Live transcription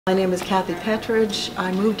My name is Petritsch.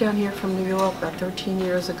 I moved down here from New York about 13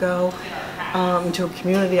 years ago to a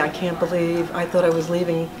community I can't believe. I thought I was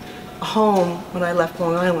leaving a home when I left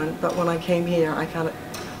Long Island, but when I came here I found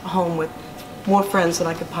a home with more friends than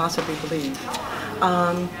I could possibly believe.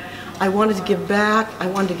 I wanted to give back, I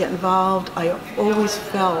wanted to get involved. I always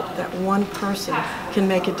felt that one person can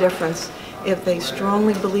make a difference if they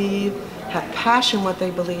strongly believe, have passion what they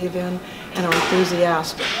believe in, and are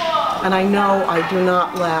enthusiastic. And I know I do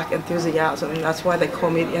not lack enthusiasm. That's why they call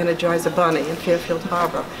me the Energizer Bunny in Fairfield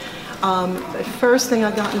Harbor. The first thing I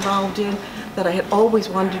got involved in that I had always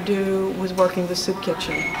wanted to do was working the soup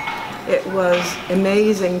kitchen. It was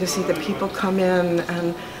amazing to see the people come in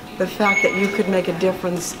and the fact that you could make a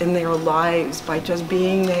difference in their lives by just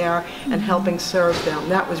being there and helping serve them.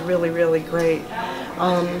 That was really, really great.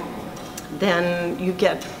 Then you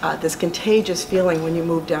get this contagious feeling when you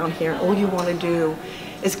move down here, and all you want to do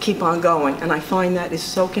is keep on going, and I find that is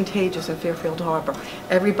so contagious in Fairfield Harbor.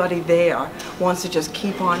 Everybody there wants to just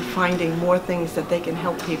keep on finding more things that they can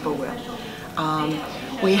help people with.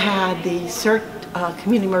 We had the CERT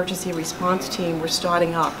Community Emergency Response Team were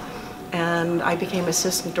starting up, and I became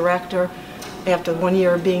assistant director after 1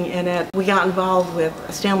 year of being in it. We got involved with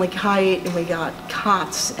a Stanley Kite, and we got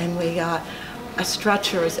cots, and we got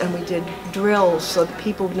stretchers, and we did drills so that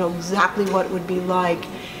people would know exactly what it would be like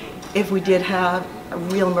if we did have a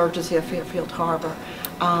real emergency at Fairfield Harbor.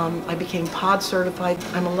 I became POD certified.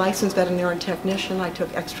 I'm a licensed veterinarian technician. I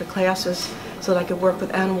took extra classes so that I could work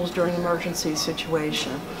with animals during emergency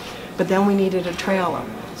situation. But then we needed a trailer.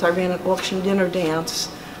 So I ran an auction dinner dance.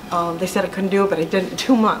 They said I couldn't do it, but I did it in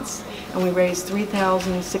 2 months. And we raised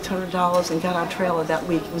 $3,600 and got our trailer that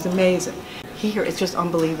week. It was amazing. Here, it's just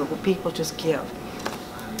unbelievable. People just give.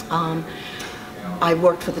 I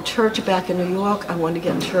worked for the church back in New York. I wanted to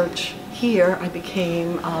get in church here. I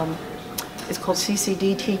became, it's called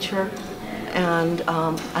CCD teacher, and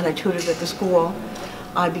I tutored at the school.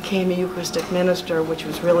 I became a Eucharistic minister, which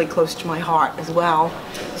was really close to my heart as well.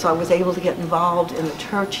 So I was able to get involved in the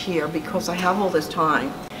church here because I have all this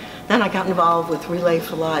time. Then I got involved with Relay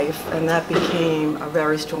for Life, and that became a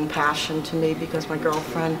very strong passion to me because my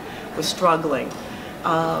girlfriend was struggling.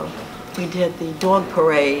 We did the dog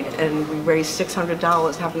parade, and we raised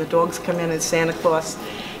 $600 having the dogs come in as Santa Claus,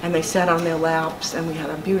 and they sat on their laps, and we had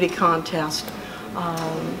a beauty contest.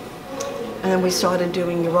 And then we started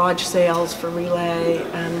doing garage sales for Relay,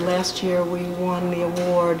 and last year we won the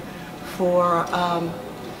award for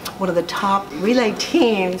one of the top relay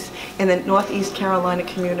teams in the Northeast Carolina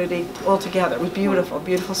community altogether. It was beautiful,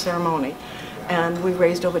 beautiful ceremony. And we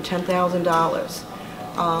raised over $10,000.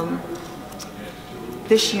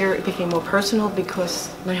 This year it became more personal because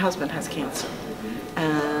my husband has cancer.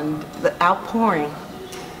 And the outpouring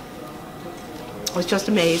was just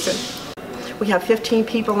amazing. We have 15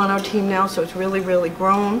 people on our team now, so it's really, really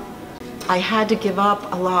grown. I had to give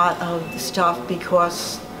up a lot of the stuff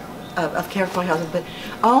because of care for my husband, but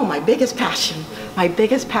my biggest passion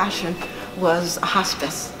was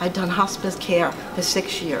hospice. I'd done hospice care for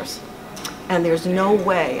 6 years, and there's no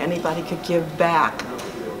way anybody could give back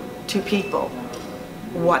to people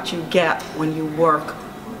what you get when you work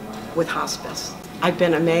with hospice. I've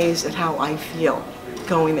been amazed at how I feel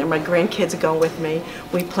going there. My grandkids go with me.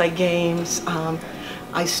 We play games.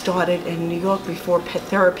 I started in New York before pet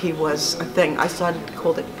therapy was a thing. I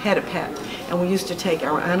called it Pet-a-Pet, and we used to take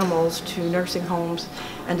our animals to nursing homes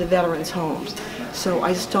and to veterans homes. So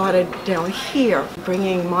I started down here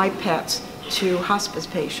bringing my pets to hospice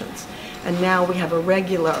patients, and now we have a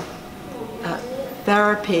regular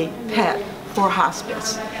therapy pet for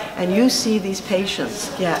hospice. And you see these patients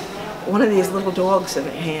get one of these little dogs in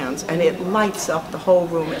their hands, and it lights up the whole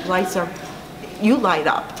room. It lights up, you light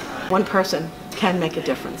up. One person can make a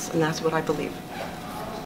difference, and that's what I believe.